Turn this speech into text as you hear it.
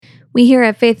We here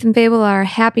at Faith and Fable are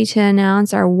happy to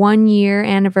announce our 1-year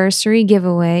anniversary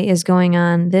giveaway is going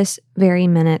on this very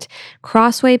minute.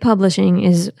 Crossway Publishing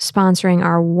is sponsoring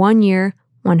our 1-year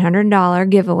 $100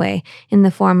 giveaway in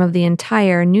the form of the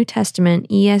entire New Testament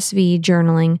ESV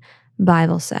journaling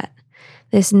Bible set.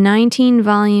 This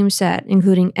 19-volume set,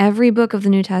 including every book of the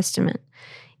New Testament.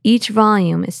 Each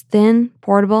volume is thin,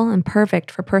 portable, and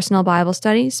perfect for personal Bible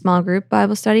study, small group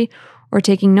Bible study, or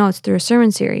taking notes through a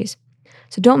sermon series.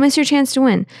 So don't miss your chance to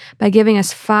win by giving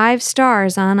us 5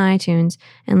 stars on iTunes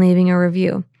and leaving a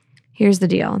review. Here's the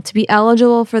deal. To be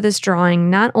eligible for this drawing,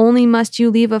 not only must you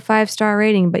leave a 5-star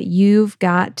rating, but you've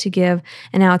got to give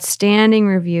an outstanding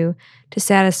review to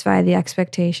satisfy the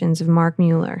expectations of Mark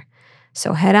Mueller.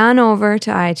 So head on over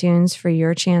to iTunes for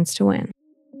your chance to win.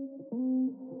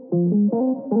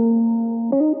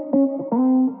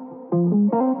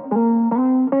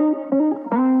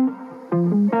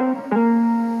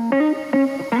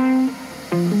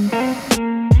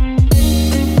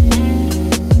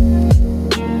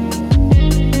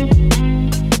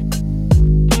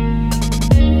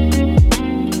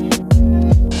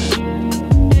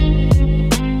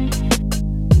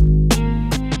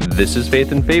 This is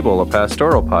Faith and Fable, a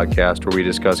pastoral podcast where we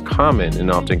discuss common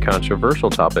and often controversial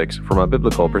topics from a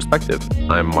biblical perspective.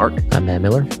 I'm Mark. I'm Matt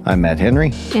Miller. I'm Matt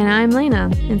Henry. And I'm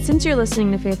Lena. And since you're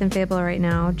listening to Faith and Fable right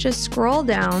now, just scroll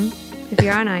down, if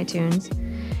you're on iTunes,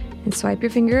 and swipe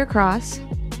your finger across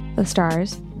the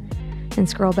stars, and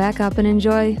scroll back up and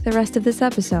enjoy the rest of this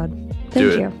episode.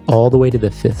 Thank you. All the way to the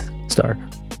 5th star.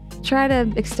 Try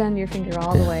to extend your finger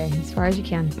all the way as far as you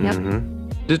can. Yep.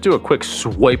 Mm-hmm. Just do a quick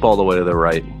swipe all the way to the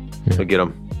right. So get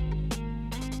them.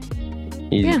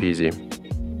 Easy peasy.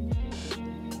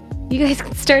 You guys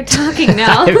can start talking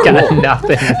now. I've got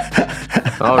nothing.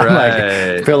 All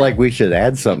right. I feel like we should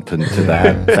add something to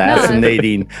that.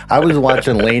 Fascinating. I was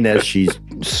watching Lane as she's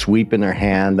sweeping her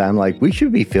hand. I'm like, we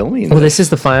should be filming Well, this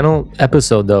is the final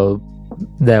episode, though,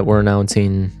 that we're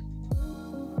announcing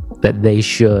that they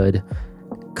should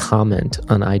comment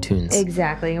on iTunes.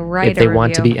 Exactly. Right. If they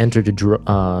want to be entered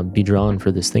to be drawn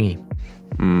for this thingy.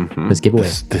 Mm-hmm. This giveaway.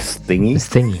 This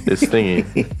thingy? This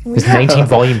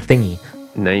 19-volume thingy.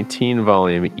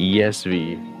 19-volume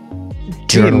ESV.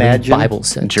 Can you imagine? Bible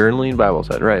set. Journaling Bible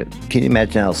set, right. Can you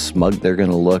imagine how smug they're going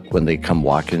to look when they come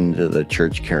walking into the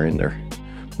church carrying their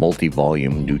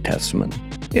multi-volume New Testament?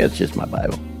 Yeah, it's just my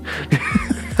Bible.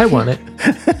 I want it.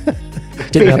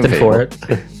 Did nothing for it.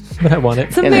 I want it.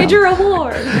 It's a major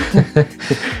award.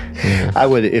 I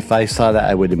would, if I saw that,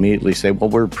 I would immediately say, well,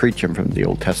 we're preaching from the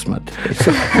Old Testament.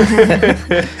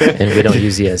 And we don't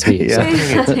use ESV.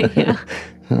 Yeah.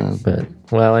 Yeah. But,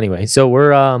 well, anyway, so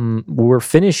we're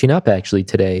finishing up actually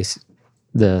today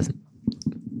the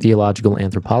theological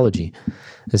anthropology.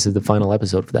 This is the final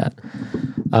episode for that.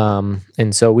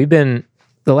 And so the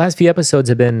last few episodes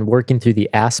have been working through the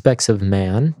aspects of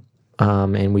man.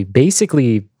 And we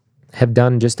basically have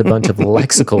done just a bunch of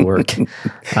lexical work.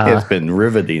 It's been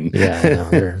riveting. Yeah, I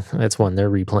know. That's one they're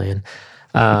replaying.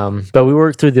 But we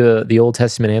worked through the Old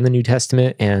Testament and the New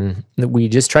Testament, and we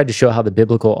just tried to show how the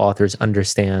biblical authors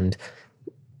understand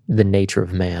the nature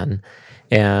of man.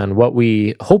 And what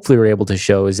we hopefully were able to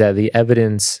show is that the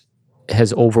evidence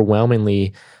has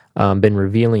overwhelmingly been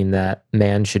revealing that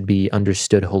man should be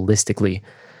understood holistically.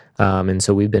 And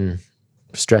so we've been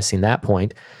stressing that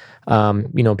point.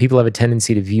 People have a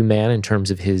tendency to view man in terms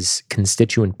of his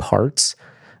constituent parts,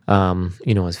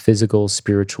 as physical,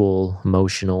 spiritual,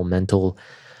 emotional, mental.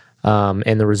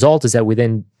 And the result is that we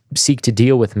then seek to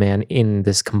deal with man in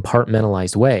this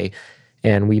compartmentalized way.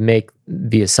 And we make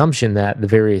the assumption that the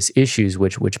various issues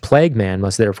which plague man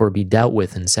must therefore be dealt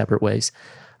with in separate ways.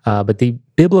 But the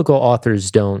biblical authors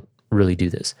don't really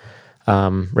do this.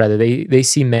 Rather, they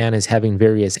see man as having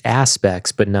various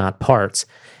aspects, but not parts.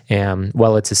 And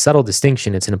while it's a subtle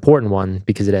distinction, it's an important one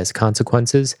because it has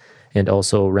consequences and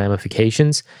also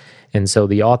ramifications. And so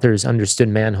the authors understood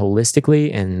man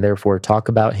holistically and therefore talk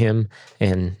about him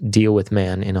and deal with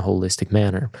man in a holistic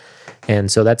manner.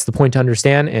 And so that's the point to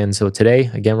understand. And so today,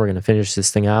 again, we're going to finish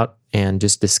this thing out and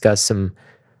just discuss some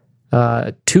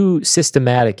 2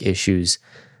 systematic issues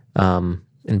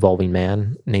involving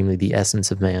man, namely the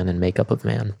essence of man and makeup of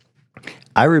man.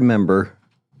 I remember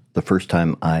the first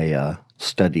time I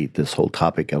studied this whole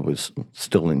topic. I was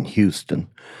still in Houston,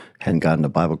 hadn't gone to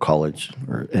Bible college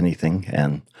or anything,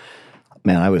 and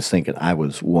man, I was thinking I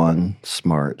was one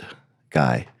smart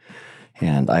guy.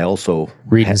 And I also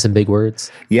reading some big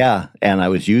words. Yeah, and I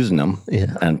was using them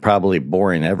and probably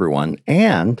boring everyone.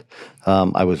 And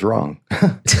I was wrong.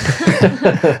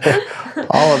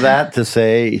 All of that to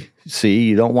say, See,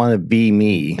 you don't want to be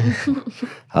me.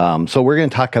 So we're going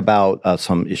to talk about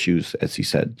some issues, as he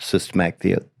said,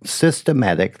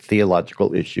 systematic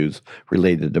theological issues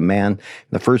related to man.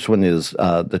 The first one is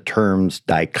the terms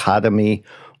dichotomy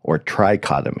or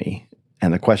trichotomy.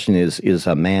 And the question is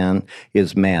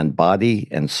man body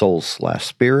and soul /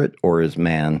 spirit, or is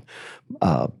man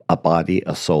a body,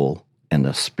 a soul, and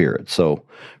a spirit? So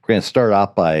we're going to start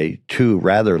off by two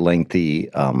rather lengthy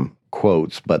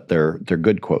quotes, but they're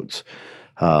good quotes.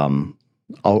 I'll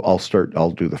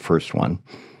do the first one.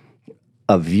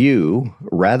 A view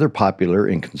rather popular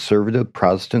in conservative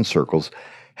Protestant circles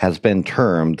has been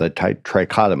termed the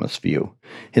trichotomous view.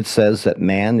 It says that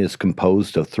man is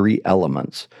composed of three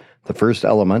elements. The first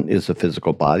element is the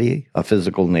physical body. A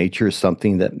physical nature is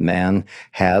something that man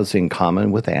has in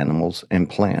common with animals and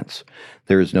plants.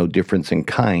 There is no difference in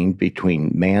kind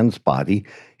between man's body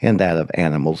and that of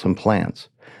animals and plants.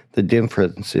 The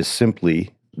difference is simply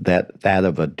that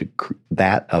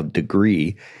of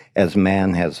degree, as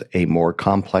man has a more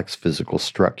complex physical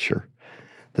structure.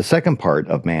 The second part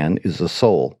of man is the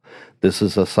soul. This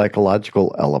is a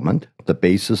psychological element, the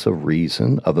basis of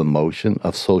reason, of emotion,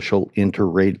 of social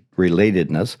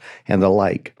interrelatedness, and the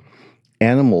like.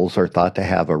 Animals are thought to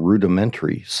have a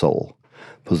rudimentary soul.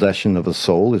 Possession of a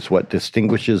soul is what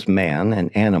distinguishes man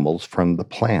and animals from the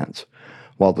plants,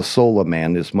 while the soul of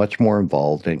man is much more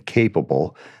involved and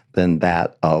capable than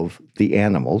that of the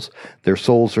animals. Their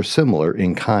souls are similar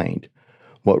in kind.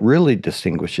 What really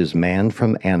distinguishes man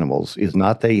from animals is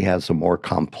not that he has a more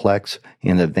complex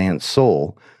and advanced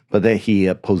soul, but that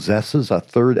he possesses a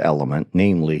third element,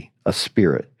 namely a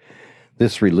spirit.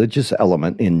 This religious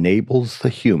element enables the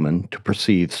human to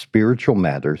perceive spiritual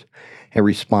matters and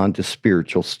respond to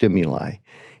spiritual stimuli.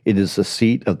 It is the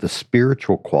seat of the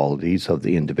spiritual qualities of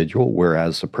the individual,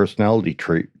 whereas the personality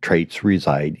traits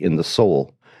reside in the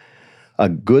soul. A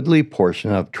goodly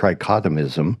portion of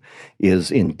trichotomism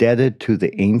is indebted to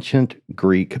the ancient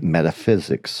Greek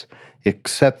metaphysics.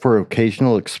 Except for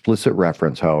occasional explicit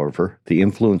reference, however, the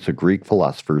influence of Greek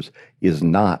philosophers is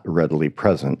not readily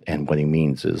present, and what he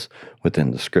means is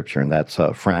within the scripture. And that's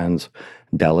Franz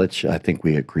Delitzsch. I think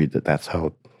we agreed that that's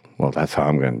how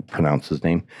I'm going to pronounce his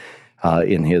name,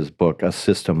 in his book, A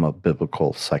System of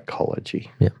Biblical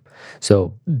Psychology. Yeah.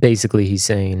 So basically he's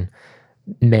saying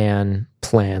man,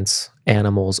 plants,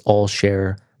 animals all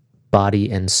share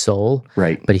body and soul.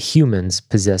 Right. But humans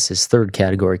possess this third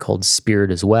category called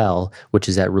spirit as well, which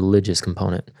is that religious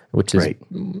component, which is, right.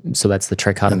 So that's the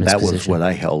trichotomous and that position. was what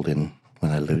I held in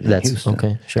when I lived in Houston.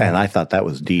 Okay, sure. And I thought that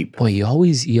was deep. Boy, you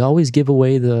always give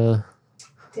away the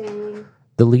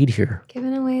lead here.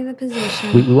 Giving away the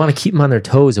position. We want to keep them on their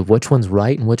toes of which one's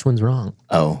right and which one's wrong.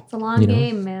 Oh. It's a long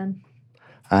game, man.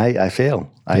 I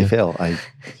fail.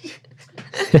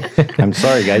 I'm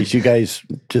sorry, guys. You guys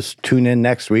just tune in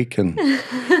next week, and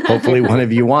hopefully one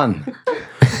of you won.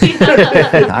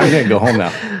 I'm going to go home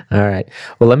now. All right.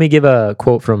 Well, let me give a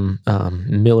quote from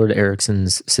Millard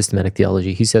Erickson's Systematic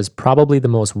Theology. He says, probably the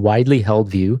most widely held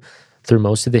view through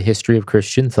most of the history of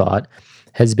Christian thought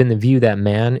has been the view that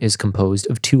man is composed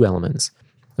of two elements,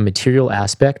 a material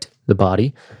aspect, the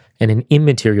body, and an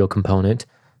immaterial component,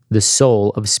 the soul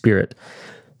of spirit.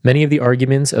 Many of the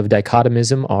arguments of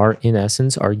dichotomism are, in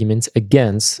essence, arguments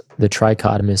against the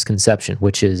trichotomous conception,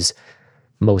 which is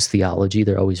most theology.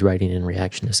 They're always writing in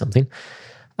reaction to something.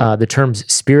 The terms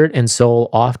spirit and soul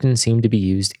often seem to be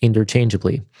used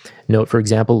interchangeably. Note, for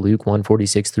example, Luke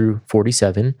 1:46 through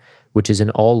 47, which is in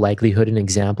all likelihood an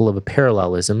example of a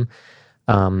parallelism.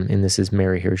 And this is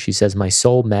Mary here. She says, "My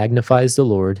soul magnifies the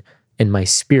Lord, and my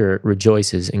spirit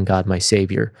rejoices in God my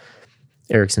Savior."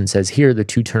 Erickson says here the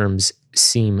two terms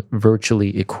seem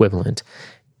virtually equivalent.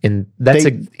 And that's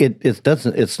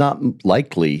it's not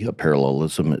likely a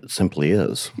parallelism, it simply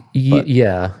is.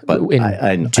 Yeah. But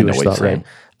I know what you're saying.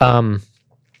 And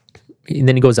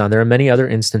then he goes on, there are many other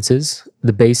instances.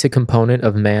 The basic component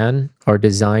of man are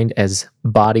designed as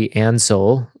body and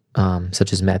soul,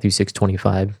 such as Matthew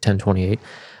 6:25, 10:28.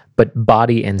 But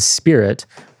body and spirit,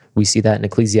 we see that in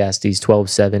Ecclesiastes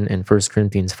 12:7 and 1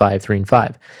 Corinthians 5:3 and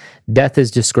 5. Death is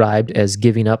described as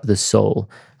giving up the soul,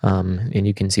 and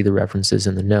you can see the references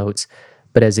in the notes,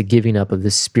 but as a giving up of the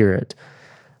spirit.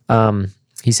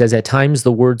 He says, at times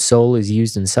the word soul is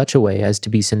used in such a way as to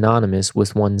be synonymous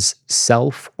with one's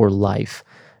self or life.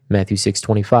 Matthew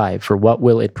 6:25, for what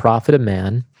will it profit a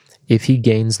man if he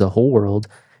gains the whole world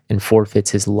and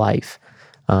forfeits his life?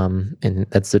 And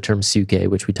that's the term suke,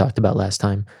 which we talked about last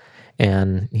time.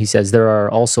 And he says there are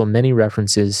also many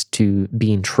references to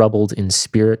being troubled in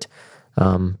spirit,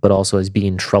 but also as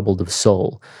being troubled of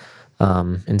soul.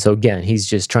 And so again, he's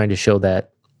just trying to show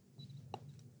that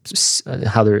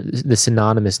how they're the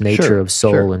synonymous nature Sure, of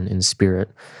soul sure. and spirit.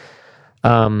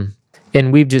 And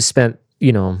we've just spent,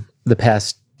 the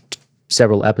past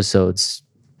several episodes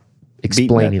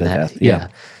explaining to that. death, yeah.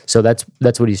 So that's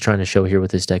what he's trying to show here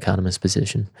with this dichotomous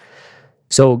position.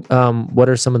 So what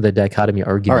are some of the dichotomy All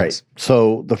arguments? right.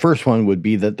 So the first one would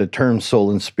be that the terms soul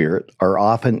and spirit are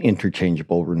often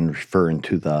interchangeable when referring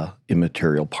to the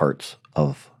immaterial parts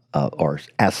of, or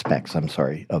aspects,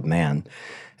 of man.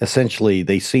 Essentially,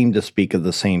 they seem to speak of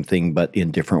the same thing, but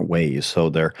in different ways. So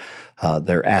their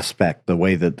aspect, the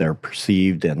way that they're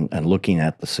perceived and looking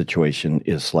at the situation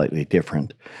is slightly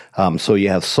different. So you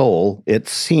have soul, it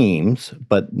seems,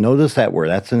 but notice that word,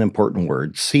 that's an important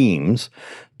word, seems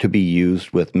to be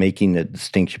used with making a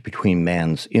distinction between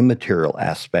man's immaterial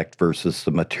aspect versus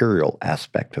the material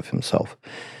aspect of himself.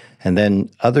 And then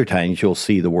other times you'll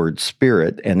see the word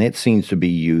spirit, and it seems to be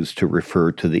used to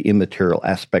refer to the immaterial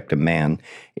aspect of man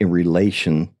in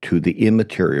relation to the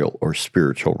immaterial or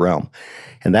spiritual realm.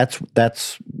 And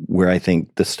that's where I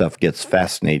think this stuff gets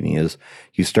fascinating, is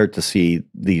you start to see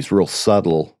these real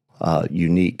subtle,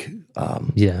 unique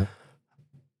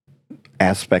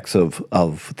aspects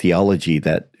of theology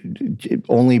that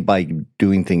only by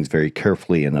doing things very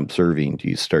carefully and observing do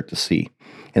you start to see.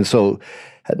 And so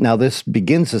now this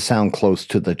begins to sound close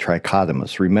to the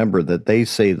trichotomists. Remember that they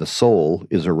say the soul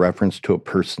is a reference to a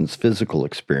person's physical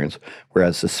experience,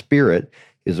 whereas the spirit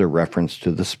is a reference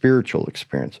to the spiritual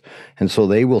experience. And so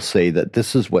they will say that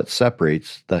this is what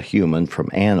separates the human from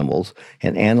animals,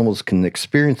 and animals can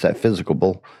experience that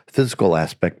physical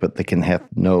aspect, but they can have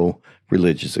no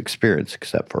religious experience,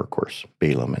 except for, of course,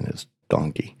 Balaam and his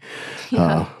donkey.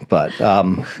 Yeah. But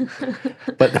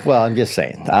well, I'm just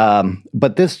saying.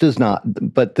 But this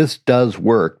does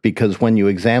work, because when you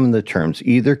examine the terms,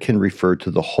 either can refer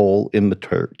to the whole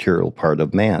immaterial part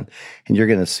of man, and you're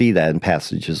going to see that in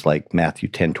passages like Matthew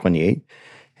 10:28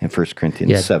 and 1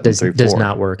 Corinthians 7:34. Does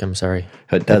not work. I'm sorry.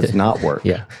 It does not work.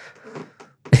 Yeah.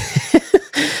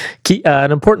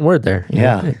 An important word there.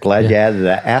 Yeah, glad you added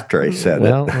that after I said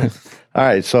it. All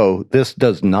right, so this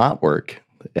does not work,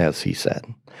 as he said.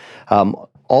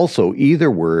 Also,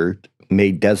 either word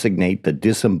may designate the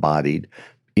disembodied,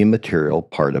 immaterial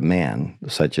part of man,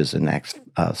 such as in Acts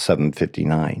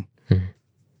 7:59.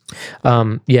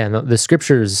 The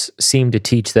scriptures seem to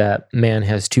teach that man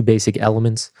has two basic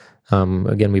elements.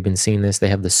 Again, we've been seeing this. They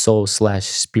have the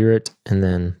soul/spirit and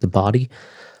then the body.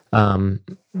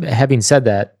 Having said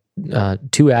that,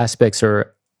 two aspects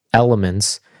or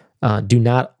elements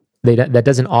that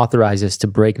doesn't authorize us to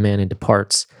break man into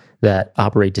parts that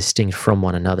operate distinct from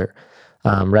one another.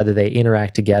 Rather, they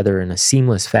interact together in a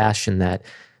seamless fashion that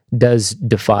does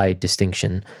defy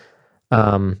distinction.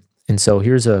 And so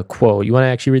here's a quote. You want to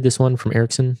actually read this one from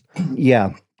Erickson?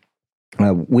 Yeah.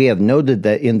 We have noted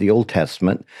that in the Old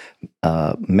Testament,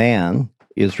 man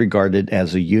is regarded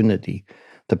as a unity.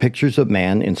 The pictures of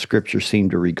man in Scripture seem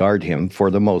to regard him,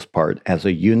 for the most part, as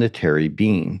a unitary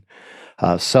being.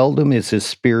 Seldom is his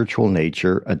spiritual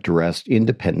nature addressed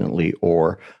independently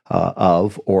or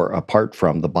apart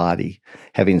from the body.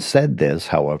 Having said this,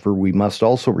 however, we must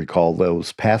also recall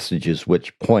those passages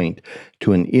which point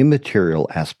to an immaterial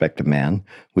aspect of man,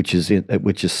 which is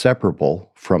separable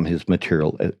from his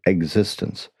material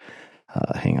existence.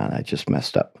 Hang on, I just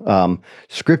messed up.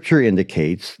 Scripture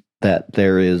indicates that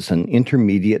there is an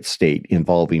intermediate state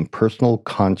involving personal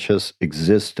conscious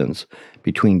existence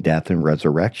between death and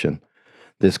resurrection.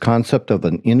 This concept of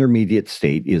an intermediate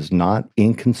state is not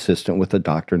inconsistent with the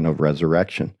doctrine of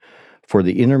resurrection. For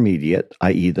the intermediate,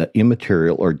 i.e. the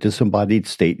immaterial or disembodied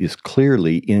state, is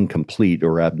clearly incomplete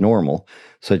or abnormal,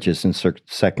 such as in 2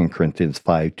 Corinthians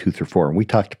 5:2-4. And we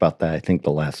talked about that, I think,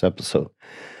 the last episode.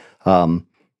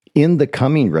 In the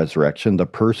coming resurrection, the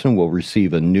person will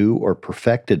receive a new or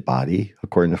perfected body,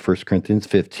 according to 1 Corinthians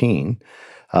 15.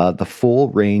 The full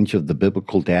range of the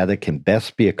biblical data can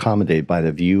best be accommodated by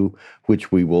the view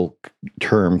which we will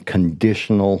term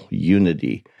conditional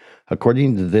unity.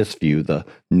 According to this view, the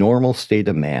normal state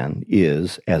of man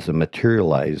is as a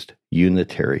materialized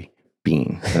unitary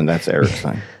being. And that's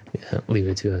Erickson. Leave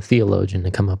it to a theologian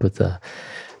to come up with a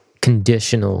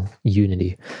conditional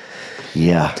unity.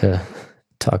 Yeah. To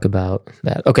talk about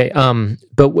that. Okay.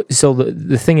 So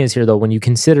the thing is here, though, when you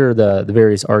consider the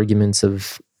various arguments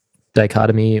of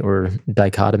dichotomy or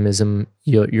dichotomism,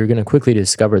 you're going to quickly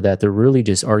discover that they're really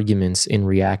just arguments in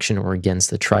reaction or against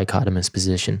the trichotomist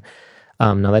position.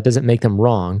 Now, that doesn't make them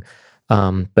wrong,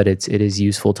 but it is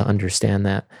useful to understand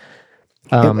that.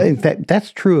 In fact,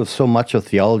 that's true of so much of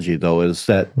theology, though, is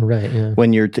that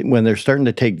when they're starting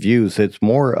to take views, it's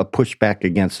more a pushback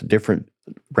against a different,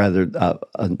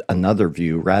 another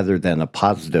view rather than a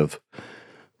positive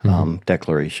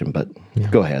declaration. But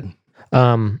go ahead.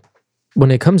 When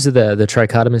it comes to the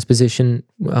trichotomous position,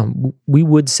 we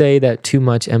would say that too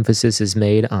much emphasis is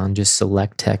made on just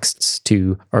select texts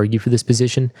to argue for this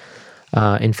position.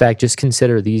 In fact, just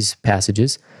consider these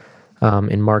passages.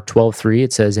 In Mark 12:3,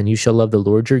 it says, "And you shall love the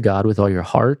Lord your God with all your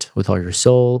heart, with all your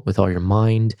soul, with all your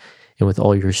mind, and with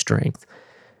all your strength."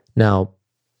 Now,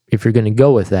 if you're going to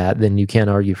go with that, then you can't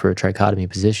argue for a trichotomy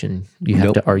position. You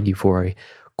have to argue for a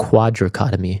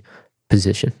quadrachotomy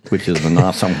position. Which is an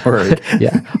awesome word.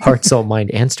 Yeah, heart, soul,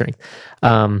 mind, and strength.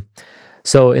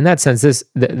 So in that sense,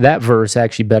 that verse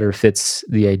actually better fits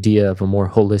the idea of a more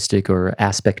holistic or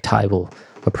aspectival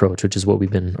approach, which is what we've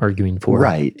been arguing for.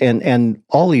 Right. And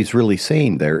all he's really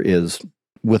saying there is,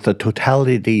 with the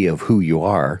totality of who you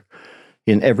are,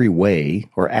 in every way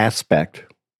or aspect,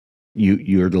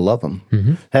 you're to love him.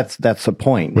 Mm-hmm. That's the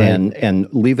point. Right. And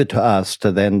leave it to us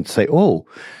to then say, oh,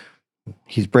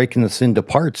 he's breaking this into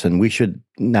parts, and we should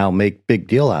now make big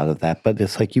deal out of that. But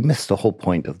it's like you missed the whole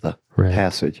point of the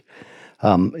passage.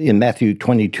 In Matthew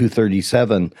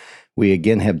 22:37, we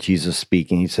again have Jesus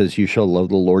speaking. He says, "You shall love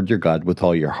the Lord your God with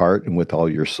all your heart and with all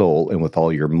your soul and with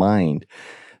all your mind."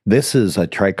 This is a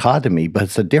trichotomy, but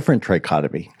it's a different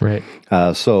trichotomy. Right.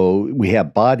 So we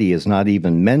have body is not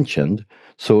even mentioned.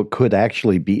 So it could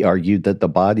actually be argued that the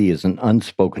body is an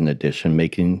unspoken addition,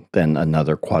 making then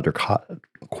another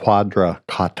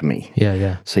quadrachotomy.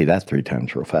 Yeah. Say that 3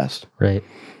 times real fast. Right.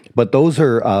 But those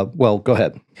are, well, go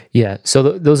ahead. Yeah.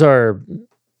 So those are,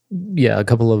 a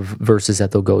couple of verses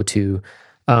that they'll go to.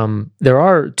 There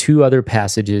are 2 other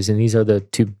passages, and these are the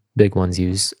 2 big ones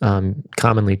used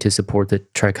commonly to support the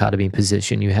trichotomy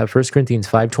position. You have 1 Corinthians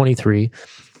 5:23,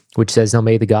 which says, "Now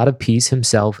may the God of peace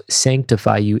himself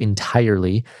sanctify you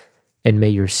entirely, and may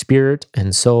your spirit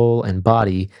and soul and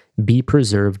body be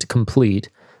preserved complete,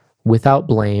 without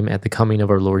blame at the coming of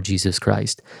our Lord Jesus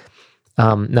Christ."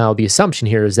 Now, the assumption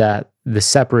here is that the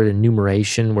separate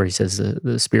enumeration, where he says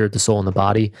the spirit, the soul, and the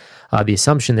body, the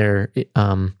assumption there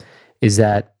is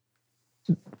that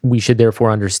we should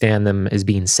therefore understand them as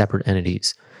being separate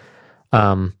entities.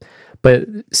 But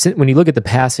when you look at the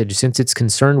passage, since it's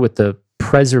concerned with the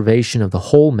preservation of the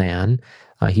whole man,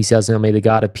 he says, "Now may the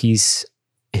God of peace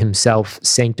himself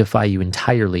sanctify you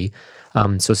entirely."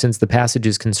 So since the passage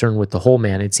is concerned with the whole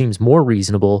man, it seems more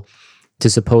reasonable to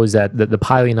suppose that the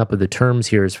piling up of the terms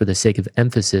here is for the sake of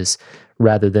emphasis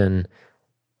rather than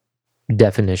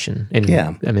definition. And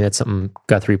I mean, that's something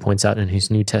Guthrie points out in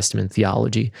his New Testament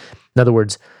theology. In other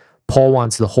words, Paul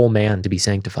wants the whole man to be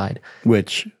sanctified.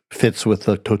 Which fits with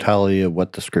the totality of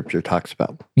what the scripture talks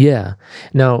about. Yeah.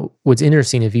 Now, what's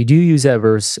interesting, if you do use that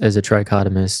verse as a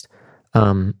trichotomist,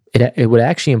 it would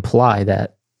actually imply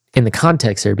that in the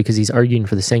context there, because he's arguing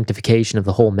for the sanctification of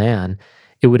the whole man,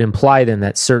 it would imply then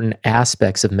that certain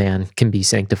aspects of man can be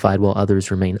sanctified while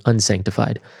others remain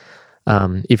unsanctified,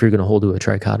 if you're going to hold to a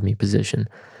trichotomy position.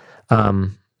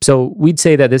 So we'd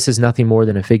say that this is nothing more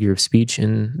than a figure of speech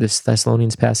in this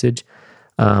Thessalonians passage.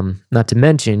 Not to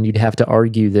mention, you'd have to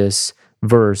argue this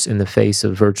verse in the face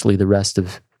of virtually the rest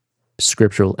of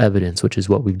scriptural evidence, which is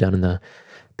what we've done in the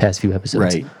past few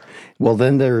episodes. Right. Well,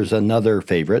 then there's another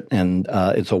favorite, and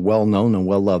it's a well-known and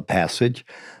well-loved passage.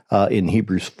 In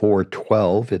Hebrews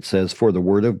 4:12, it says, "For the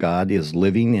word of God is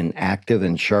living and active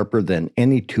and sharper than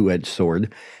any two-edged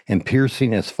sword, and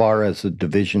piercing as far as the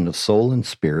division of soul and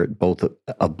spirit, both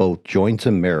joints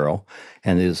and marrow,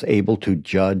 and is able to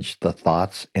judge the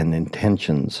thoughts and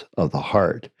intentions of the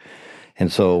heart."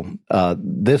 And so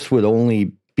this would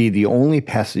only be the only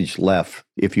passage left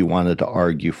if you wanted to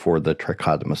argue for the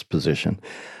trichotomous position.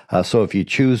 So if you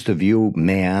choose to view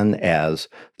man as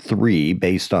 3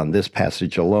 based on this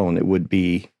passage alone, it would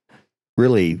be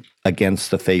really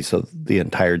against the face of the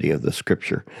entirety of the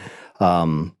scripture.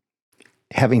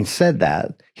 Having said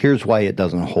that, here's why it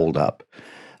doesn't hold up.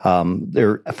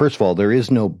 First of all, there is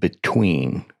no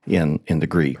between in the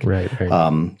Greek. Right.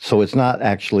 So it's not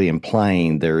actually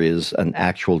implying there is an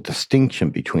actual distinction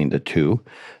between the two.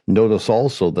 Notice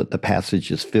also that the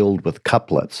passage is filled with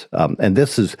couplets. And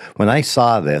this is, when I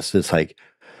saw this, it's like,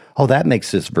 oh, that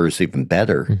makes this verse even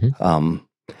better. Mm-hmm.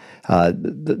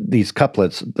 These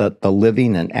couplets, the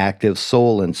living and active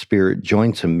soul and spirit,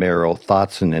 joints and marrow,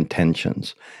 thoughts and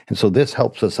intentions. And so this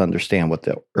helps us understand what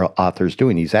the author's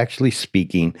doing. He's actually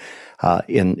speaking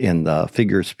in the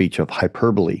figure of speech of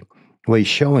hyperbole. What he's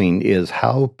showing is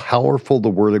how powerful the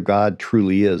Word of God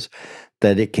truly is,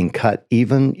 that it can cut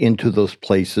even into those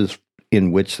places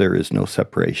in which there is no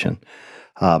separation.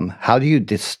 How do you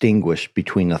distinguish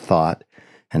between a thought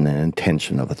and an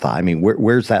intention of a thought. I mean,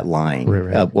 where's that line?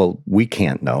 Right. Well, we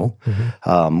can't know.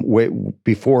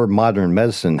 Before modern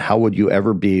medicine, how would you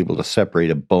ever be able to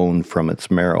separate a bone from its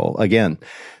marrow? Again,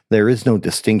 there is no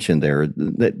distinction there.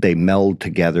 They meld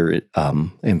together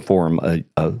and form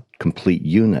a complete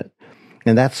unit.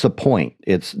 And that's the point.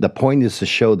 The point is to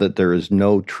show that there is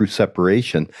no true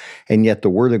separation, and yet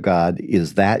the Word of God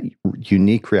is that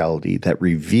unique reality that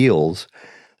reveals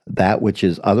that which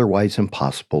is otherwise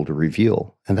impossible to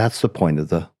reveal. And that's the point of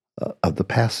the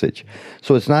passage.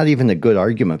 So it's not even a good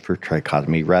argument for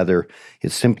trichotomy. Rather,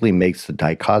 it simply makes the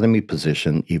dichotomy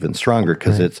position even stronger,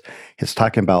 because it's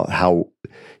talking about how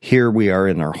here we are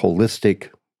in our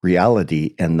holistic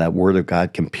reality, and the Word of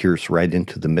God can pierce right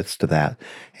into the midst of that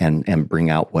and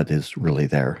bring out what is really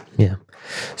there. Yeah.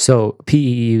 So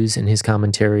P.E. in his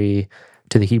commentary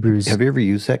to the Hebrews. Have you ever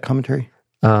used that commentary?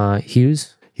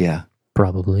 Hughes? Yeah.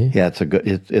 Probably. Yeah,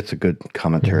 it's a good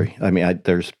commentary. I mean,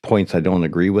 there's points I don't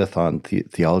agree with on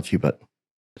theology, but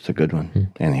it's a good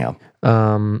one. Anyhow.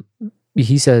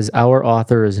 He says, our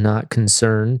author is not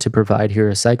concerned to provide here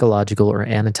a psychological or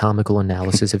anatomical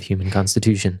analysis of human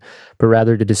constitution, but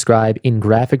rather to describe in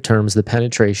graphic terms the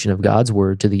penetration of God's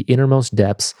word to the innermost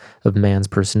depths of man's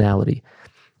personality.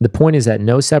 The point is that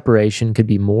no separation could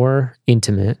be more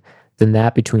intimate than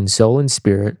that between soul and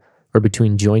spirit, or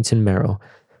between joints and marrow.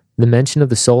 The mention of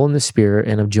the soul and the spirit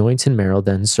and of joints and marrow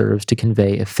then serves to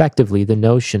convey effectively the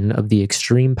notion of the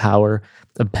extreme power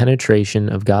of penetration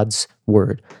of God's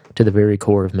word to the very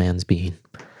core of man's being.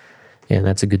 And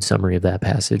that's a good summary of that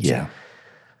passage. Yeah.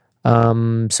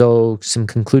 So some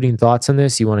concluding thoughts on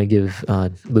this. You want to give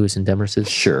Lewis and Demers's?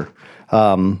 Sure.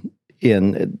 In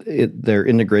their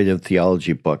integrative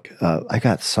theology book, I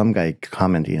got some guy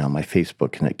commenting on my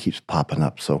Facebook, and it keeps popping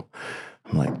up. So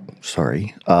I'm like,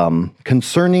 sorry.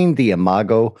 Concerning the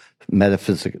imago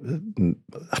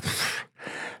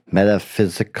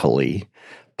metaphysically,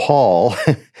 Paul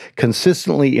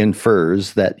consistently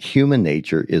infers that human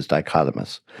nature is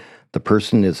dichotomous. The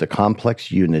person is a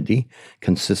complex unity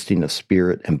consisting of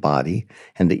spirit and body,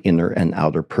 and the inner and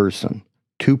outer person.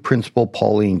 Two principal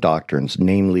Pauline doctrines,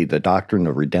 namely the doctrine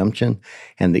of redemption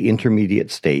and the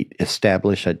intermediate state,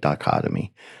 establish a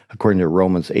dichotomy. According to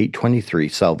Romans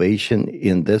 8:23, salvation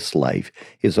in this life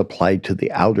is applied to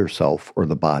the outer self, or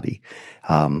the body.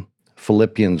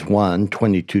 Philippians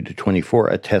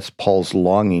 1:22-24 attests Paul's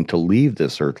longing to leave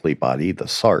this earthly body, the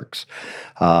sarx,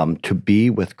 to be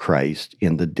with Christ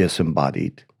in the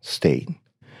disembodied state.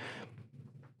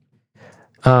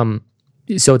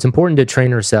 So it's important to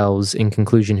train ourselves, in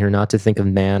conclusion here, not to think of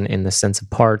man in the sense of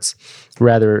parts.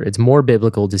 Rather, it's more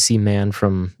biblical to see man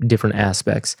from different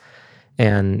aspects.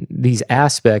 And these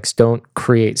aspects don't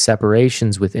create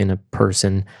separations within a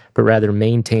person, but rather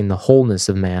maintain the wholeness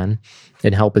of man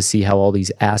and help us see how all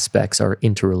these aspects are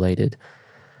interrelated.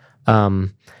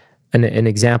 An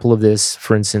example of this,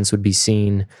 for instance, would be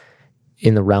seen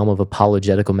in the realm of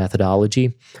apologetical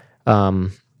methodology.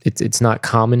 It's not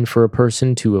common for a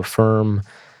person to affirm,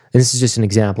 and this is just an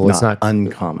example. It's not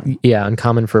uncommon. Yeah,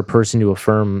 uncommon for a person to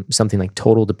affirm something like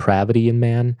total depravity in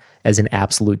man as an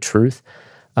absolute truth,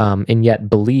 and yet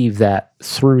believe that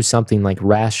through something like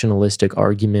rationalistic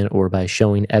argument or by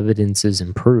showing evidences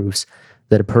and proofs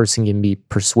that a person can be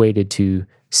persuaded to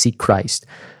seek Christ.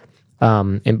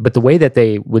 But the way that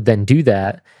they would then do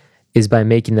that is by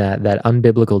making that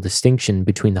unbiblical distinction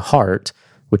between the heart,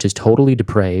 which is totally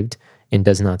depraved and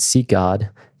does not seek God,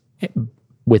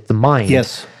 with the mind.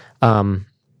 Yes.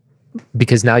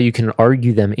 Because now you can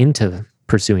argue them into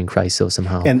pursuing Christ so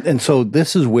somehow. And so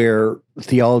this is where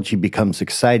theology becomes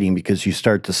exciting, because you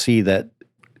start to see that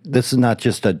this is not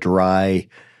just a dry,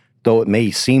 though it may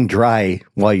seem dry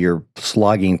while you're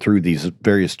slogging through these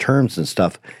various terms and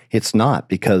stuff, it's not,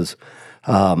 because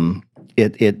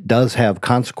it does have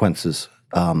consequences.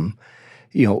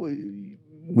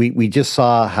 We just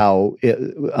saw how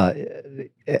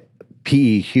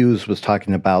P.E. Hughes was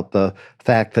talking about the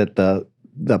fact that the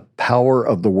power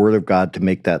of the Word of God to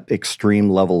make that extreme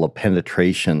level of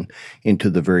penetration into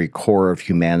the very core of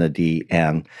humanity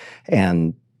and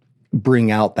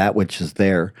bring out that which is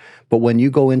there. But when you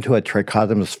go into a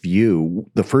trichotomous view,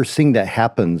 the first thing that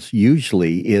happens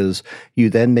usually is you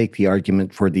then make the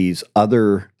argument for these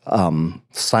other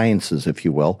sciences, if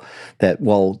you will, that,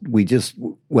 well,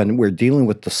 when we're dealing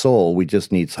with the soul, we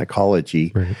just need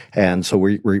psychology. Right. And so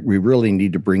we really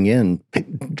need to bring in,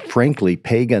 frankly,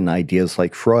 pagan ideas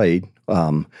like Freud,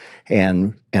 and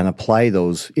apply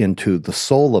those into the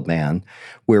soul of man,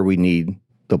 where we need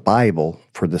the Bible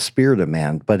for the spirit of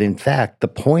man. But in fact, the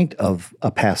point of a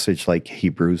passage like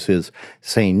Hebrews is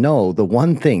saying, no, the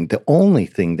one thing, the only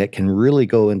thing that can really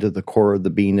go into the core of the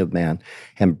being of man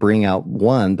and bring out,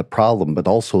 one, the problem, but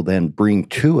also then bring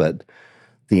to it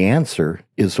the answer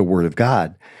is the Word of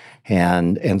God.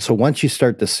 And so once you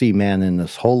start to see man in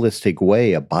this holistic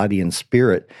way, a body and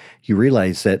spirit, you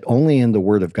realize that only in the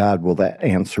Word of God will that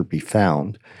answer be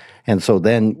found. And so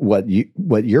then what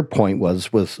your point was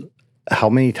how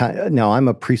many times, now I'm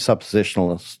a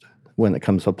presuppositionalist when it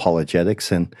comes to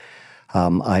apologetics, and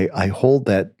I hold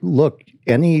that, look,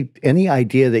 any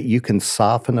idea that you can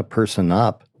soften a person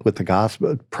up with the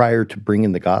gospel prior to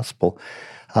bringing the gospel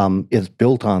is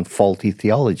built on faulty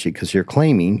theology, because you're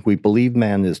claiming we believe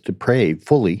man is depraved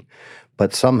fully,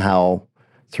 but somehow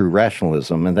through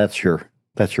rationalism, and that's your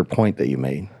point that you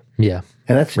made. Yeah.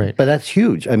 And that's right. But that's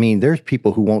huge. I mean, there's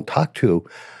people who won't talk to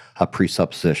a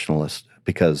presuppositionalist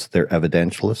because they're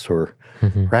evidentialists or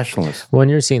rationalists. When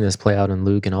you're seeing this play out in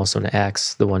Luke and also in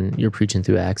Acts, the one you're preaching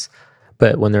through Acts,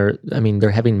 but when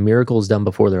they're having miracles done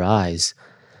before their eyes.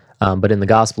 But in the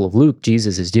Gospel of Luke,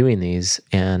 Jesus is doing these,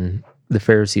 and the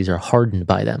Pharisees are hardened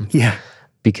by them. Yeah.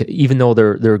 Because even though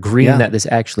they're agreeing Yeah. that this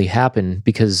actually happened,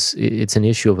 because it's an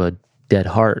issue of a dead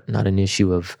heart, not an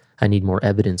issue of I need more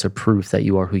evidence or proof that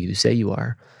you are who you say you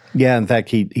are. Yeah, in fact,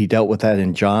 he dealt with that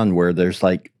in John, where there's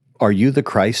like, are you the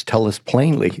Christ? Tell us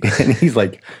plainly. And he's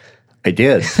like, I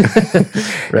did.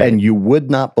 Right. And you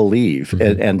would not believe.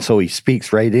 And so he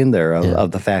speaks right in there of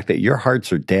the fact that your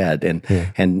hearts are dead.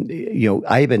 And you know,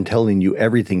 I've been telling you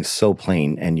everything's so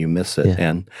plain and you miss it. Yeah.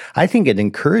 And I think it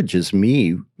encourages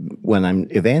me when I'm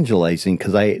evangelizing,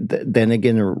 because then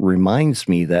again, it reminds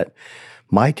me that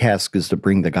my task is to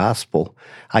bring the gospel.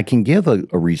 I can give a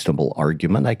reasonable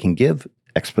argument. I can give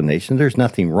explanation. There's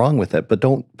nothing wrong with it, but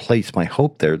don't place my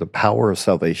hope there. The power of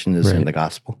salvation is in the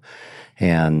gospel.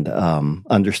 And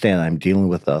understand I'm dealing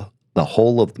with the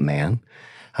whole of the man.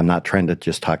 I'm not trying to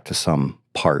just talk to some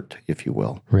part, if you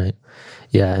will. Right.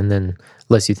 Yeah, and then,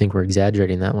 unless you think we're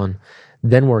exaggerating that one,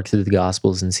 then work through the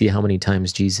Gospels and see how many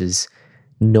times Jesus,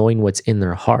 knowing what's in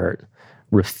their heart,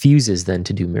 refuses then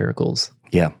to do miracles.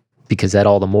 Yeah. Because that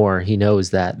all the more, he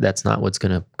knows that that's not what's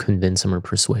going to convince him or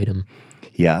persuade him.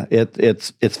 Yeah,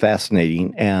 it's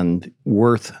fascinating and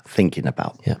worth thinking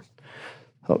about. Yeah.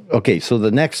 Okay, so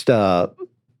the next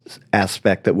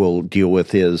aspect that we'll deal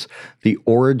with is the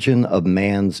origin of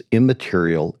man's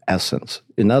immaterial essence.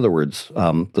 In other words,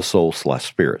 the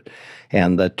soul/spirit.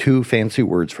 And the two fancy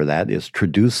words for that is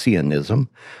traducianism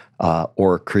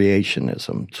or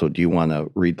creationism. So do you want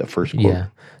to read the first quote? Yeah.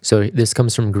 So this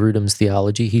comes from Grudem's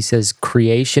theology. He says,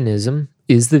 creationism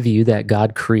is the view that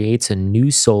God creates a new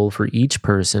soul for each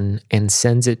person and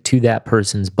sends it to that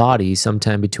person's body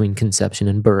sometime between conception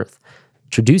and birth.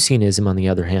 Traducianism, on the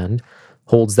other hand,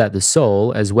 holds that the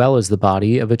soul, as well as the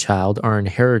body of a child, are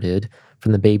inherited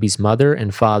from the baby's mother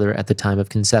and father at the time of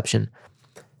conception.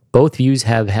 Both views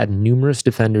have had numerous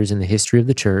defenders in the history of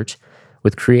the Church,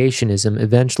 with creationism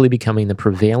eventually becoming the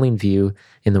prevailing view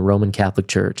in the Roman Catholic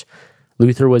Church.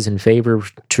 Luther was in favor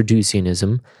of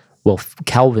traducianism, while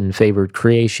Calvin favored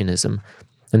creationism.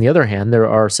 On the other hand, there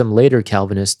are some later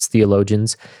Calvinist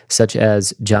theologians, such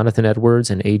as Jonathan Edwards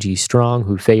and A.G. Strong,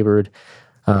 who favored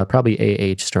probably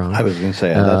A.H. Strong. I was going to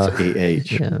say that's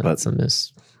A.H. Yeah, but that's a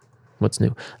miss. What's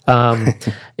new?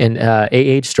 And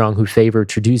A.H. Strong, who favored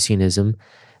traducianism,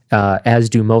 as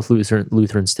do most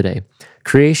Lutherans today.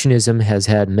 Creationism has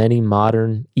had many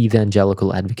modern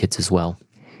evangelical advocates as well.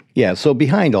 yeah, so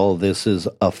behind all of this is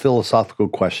a philosophical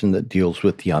question that deals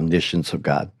with the omniscience of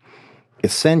God.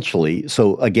 Essentially,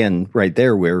 so again, right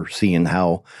there, we're seeing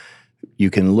how you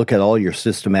can look at all your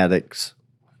systematics,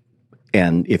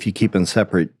 and if you keep them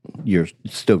separate, you're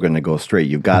still going to go astray.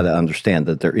 You've got to understand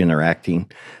that they're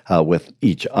interacting with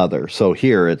each other. So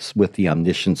here it's with the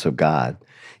omniscience of God.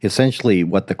 Essentially,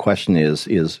 what the question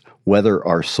is whether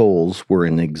our souls were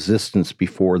in existence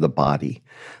before the body.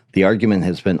 The argument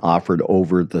has been offered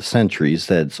over the centuries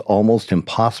that it's almost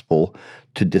impossible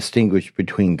to distinguish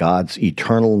between God's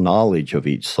eternal knowledge of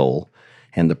each soul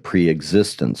and the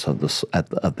pre-existence of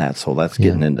that soul. That's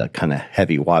getting into kind of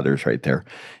heavy waters right there.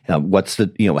 What's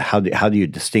the how do you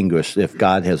distinguish if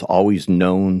God has always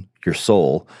known your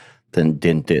soul? Then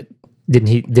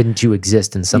didn't you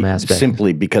exist in some aspect?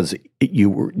 Simply because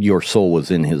your soul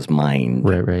was in His mind.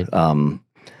 Right.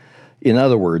 In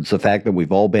other words, the fact that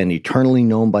we've all been eternally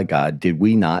known by God, did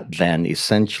we not then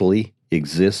essentially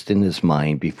exist in His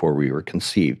mind before we were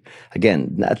conceived?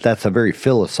 Again, that's a very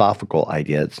philosophical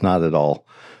idea. It's not at all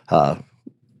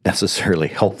necessarily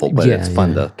helpful, but it's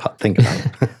fun to think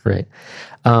about. Right.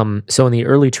 So in the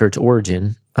early church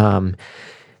origin,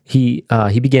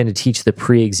 he began to teach the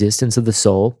pre-existence of the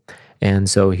soul. And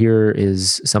so here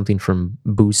is something from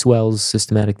Buswell's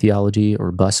systematic theology,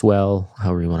 or Buswell,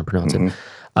 however you want to pronounce it.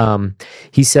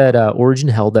 He said, Origen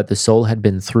held that the soul had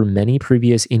been through many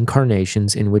previous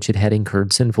incarnations in which it had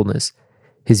incurred sinfulness.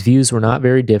 His views were not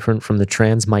very different from the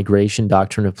transmigration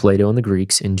doctrine of Plato and the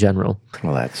Greeks in general.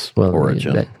 Well, that's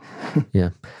Origen.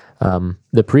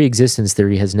 The pre-existence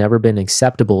theory has never been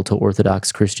acceptable to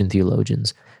Orthodox Christian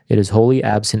theologians. It is wholly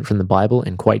absent from the Bible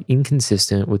and quite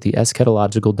inconsistent with the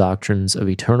eschatological doctrines of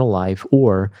eternal life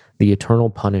or the eternal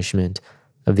punishment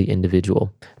of the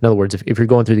individual. In other words, if you're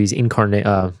going through these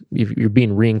if you're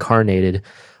being reincarnated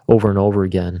over and over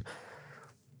again,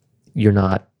 you're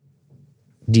not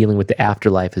dealing with the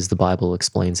afterlife as the Bible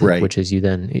explains it, right. Which is you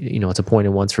then, it's appointed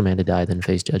once for man to die, then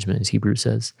face judgment, as Hebrews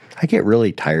says. I get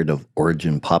really tired of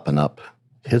Origen popping up.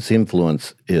 His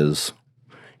influence is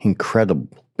incredible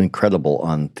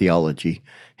on theology,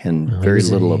 and very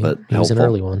little of it helpful. He was an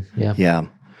early one, yeah. Yeah.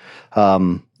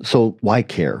 So why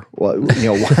care? Well,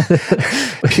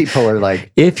 people are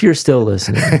like... If you're still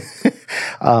listening.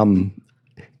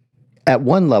 At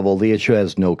one level, the issue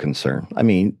has no concern. I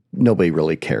mean, nobody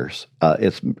really cares.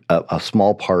 It's a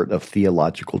small part of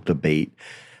theological debate.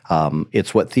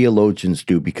 It's what theologians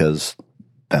do because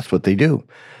that's what they do.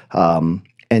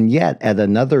 And yet, at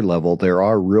another level, there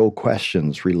are real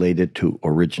questions related to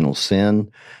original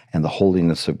sin and the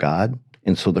holiness of God.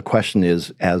 And so the question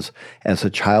is, as a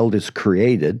child is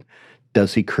created,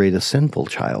 does he create a sinful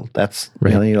child? That's,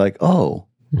 right. You're like, oh.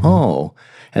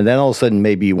 And then all of a sudden,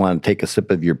 maybe you want to take a sip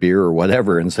of your beer or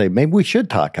whatever and say, maybe we should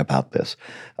talk about this.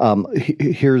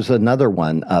 Here's another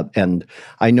one. And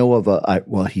I know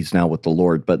of he's now with the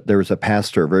Lord, but there was a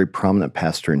pastor, a very prominent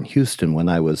pastor in Houston when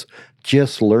I was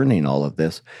just learning all of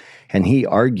this. And he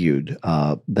argued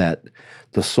that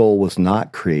the soul was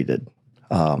not created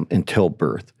until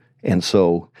birth. And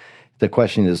so the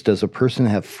question is, does a person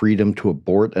have freedom to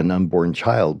abort an unborn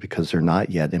child because they're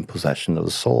not yet in possession of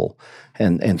the soul?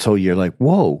 And so you're like,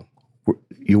 whoa,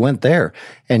 you went there.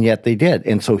 And yet they did.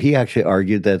 And so he actually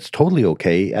argued that it's totally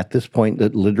okay at this point.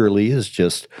 That literally is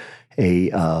just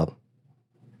a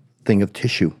thing of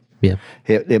tissue. Yeah.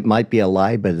 It might be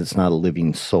alive, but it's not a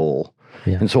living soul.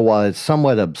 Yeah. And so while it's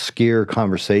somewhat obscure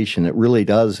conversation, it really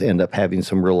does end up having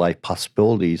some real life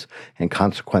possibilities and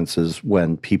consequences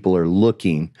when people are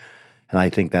looking. And I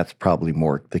think that's probably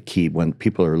more the key, when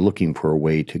people are looking for a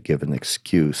way to give an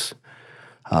excuse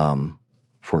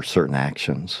for certain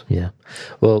actions. Yeah.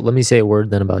 Well, let me say a word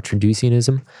then about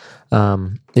Traducianism.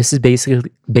 This is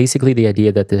basically the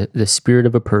idea that the spirit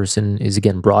of a person is,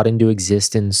 again, brought into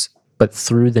existence, but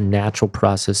through the natural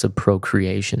process of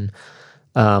procreation.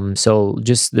 So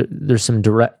just there's some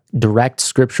direct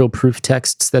scriptural proof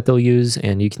texts that they'll use,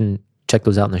 and you can check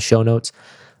those out in the show notes.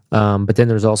 But then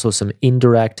there's also some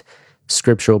indirect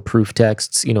scriptural proof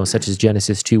texts, such as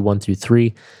Genesis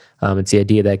 2:1-3. It's the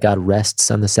idea that God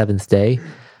rests on the seventh day.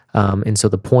 And so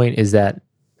the point is that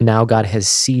now God has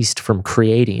ceased from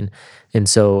creating. And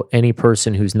so any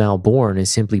person who's now born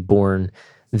is simply born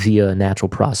via a natural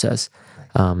process.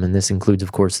 And this includes,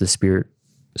 of course, the spirit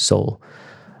soul.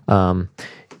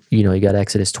 You got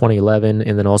Exodus 20:11,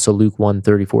 and then also Luke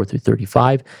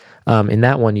 1:34-35. In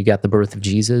that one, you got the birth of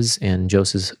Jesus, and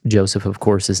Joseph, of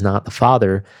course, is not the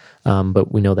father,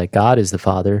 but we know that God is the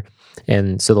father.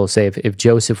 And so they'll say if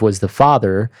Joseph was the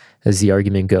father, as the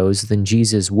argument goes, then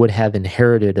Jesus would have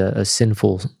inherited a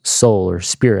sinful soul or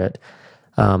spirit.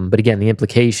 But again, the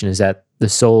implication is that the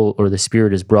soul or the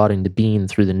spirit is brought into being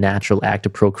through the natural act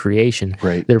of procreation.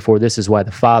 Right. Therefore, this is why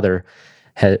the father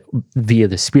had, via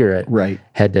the spirit,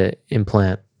 had to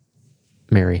implant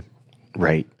Mary.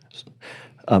 Right.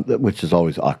 Which is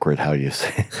always awkward how you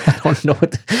say it. I don't know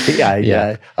what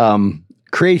Yeah.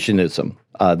 Creationism.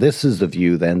 This is the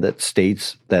view then that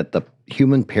states that the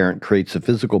human parent creates a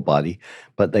physical body,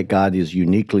 but that God is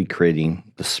uniquely creating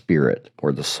the spirit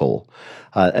or the soul.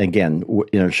 Again,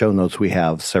 in our show notes, we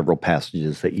have several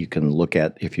passages that you can look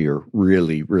at if you're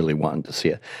really, really wanting to see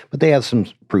it. But they have some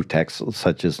proof texts,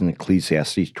 such as in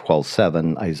Ecclesiastes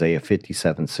 12:7, Isaiah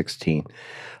 57:16.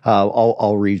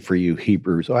 I'll read for you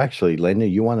Hebrews. Oh, actually, Linda,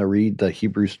 you want to read the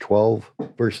Hebrews 12,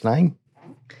 verse 9?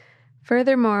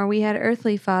 Furthermore, we had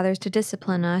earthly fathers to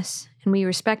discipline us, and we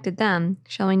respected them.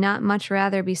 Shall we not much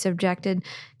rather be subjected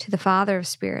to the Father of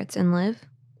spirits and live?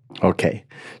 Okay.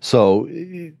 So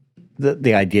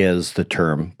the idea is the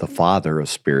term, the Father of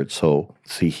spirits. So,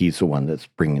 see, he's the one that's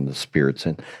bringing the spirits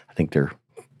in. I think they're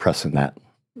pressing that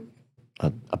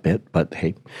a bit, but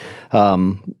hey.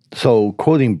 So,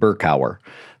 quoting Berkouwer,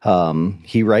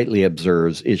 He rightly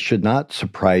observes, it should not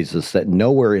surprise us that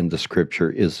nowhere in the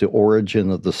Scripture is the origin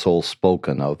of the soul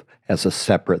spoken of as a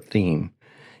separate theme.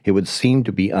 It would seem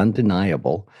to be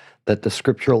undeniable that the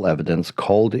scriptural evidence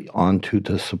called onto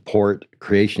to support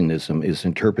creationism is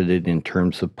interpreted in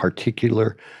terms of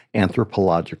particular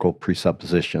anthropological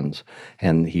presuppositions,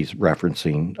 and he's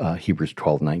referencing Hebrews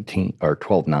 12:19 or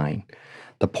 12:9.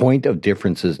 The point of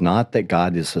difference is not that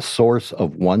God is the source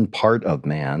of one part of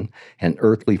man and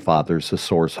earthly fathers the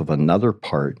source of another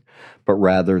part, but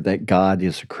rather that God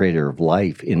is the creator of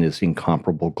life in his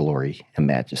incomparable glory and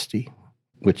majesty,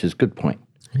 which is a good point.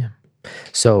 Yeah.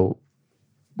 So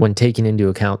when taking into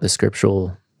account the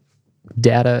scriptural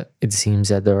data, it seems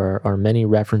that there are many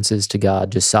references to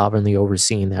God just sovereignly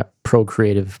overseeing that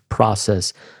procreative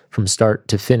process from start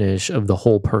to finish of the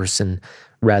whole person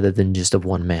rather than just of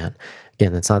one man.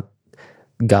 Again, it's not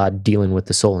God dealing with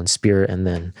the soul and spirit and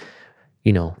then,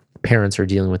 parents are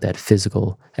dealing with that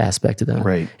physical aspect of that.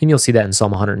 Right. And you'll see that in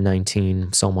Psalm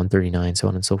 119, Psalm 139, so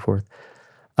on and so forth.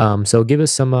 So give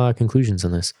us some conclusions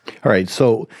on this. All right.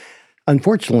 So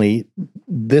unfortunately,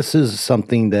 this is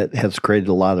something that has created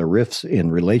a lot of rifts in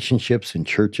relationships, in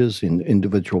churches, in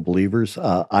individual believers.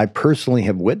 I personally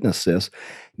have witnessed this.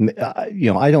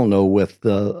 I don't know with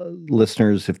the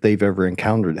listeners if they've ever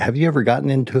encountered. Have you ever gotten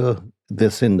into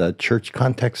this in the church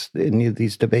context, any of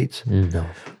these debates? No.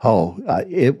 Oh,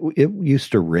 it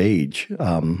used to rage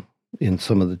in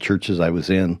some of the churches I was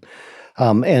in.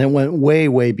 And it went way,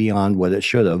 way beyond what it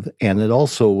should have. And it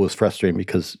also was frustrating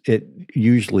because it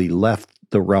usually left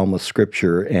the realm of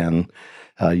Scripture and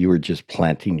you were just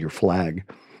planting your flag.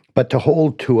 But to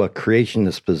hold to a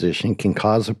creationist position can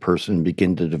cause a person to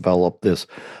begin to develop this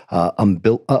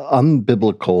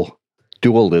unbiblical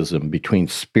dualism between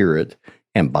spirit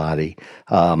and body.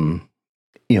 And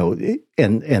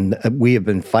we have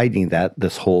been fighting that,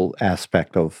 this whole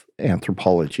aspect of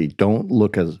anthropology. Don't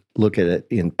look at it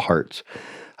in parts.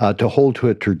 To hold to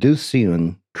a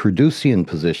Traducian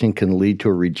position can lead to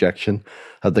a rejection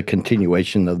of the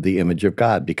continuation of the image of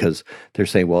God, because they're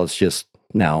saying, well, it's just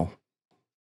now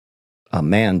a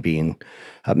man being,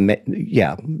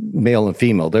 male and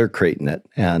female, they're creating it.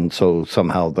 And so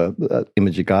somehow the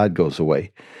image of God goes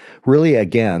away. Really,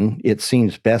 again, it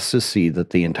seems best to see that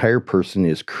the entire person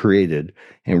is created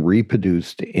and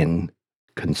reproduced in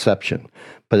conception.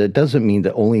 But it doesn't mean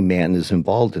that only man is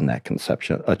involved in that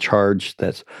conception. A charge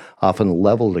that's often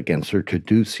leveled against a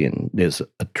Traducian is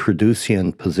a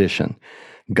Traducian position.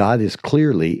 God is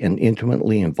clearly and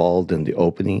intimately involved in the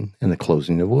opening and the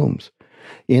closing of wombs.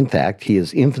 In fact, he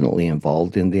is infinitely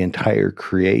involved in the entire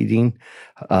creating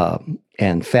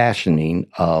and fashioning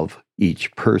of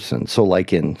each person. So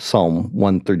like in Psalm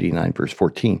 139, verse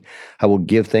 14, I will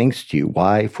give thanks to you.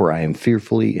 Why? For I am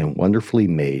fearfully and wonderfully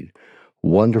made.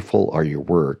 Wonderful are your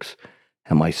works,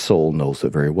 and my soul knows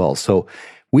it very well. So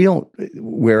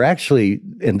we're actually,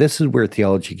 and this is where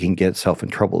theology can get itself in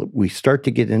trouble. We start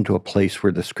to get into a place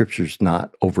where the Scripture's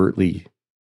not overtly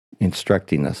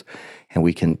instructing us, and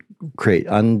we can create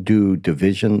undue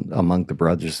division among the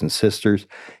brothers and sisters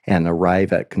and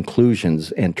arrive at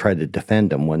conclusions and try to defend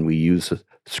them when we use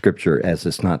Scripture as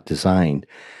it's not designed.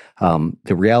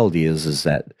 The reality is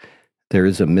that there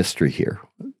is a mystery here,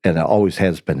 and it always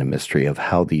has been a mystery of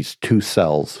how these two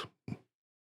cells,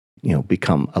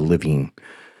 become a living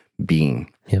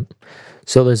being. Yep.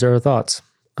 So those are our thoughts.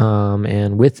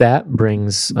 And with that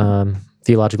brings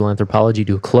theological anthropology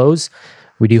to a close.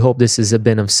 We do hope this has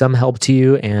been of some help to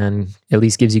you and at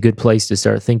least gives you a good place to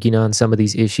start thinking on some of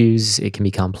these issues. It can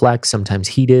be complex, sometimes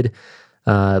heated,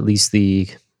 at least the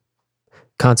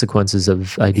consequences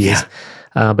of ideas.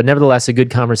 Yeah. But nevertheless, a good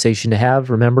conversation to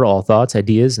have. Remember, all thoughts,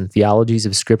 ideas, and theologies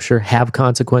of Scripture have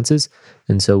consequences.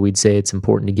 And so we'd say it's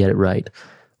important to get it right,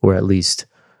 or at least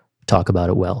talk about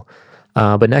it well.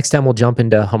 But next time we'll jump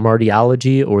into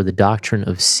hamartiology, or the doctrine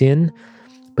of sin.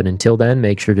 But until then,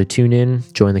 make sure to tune in,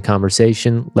 join the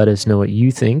conversation, let us know what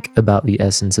you think about the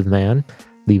essence of man.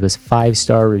 Leave us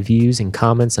 5-star reviews and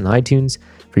comments on iTunes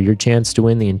for your chance to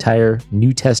win the entire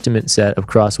New Testament set of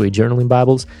Crossway Journaling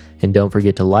Bibles. And don't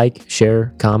forget to like,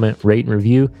 share, comment, rate, and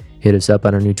review. Hit us up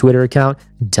on our new Twitter account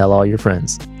and tell all your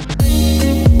friends.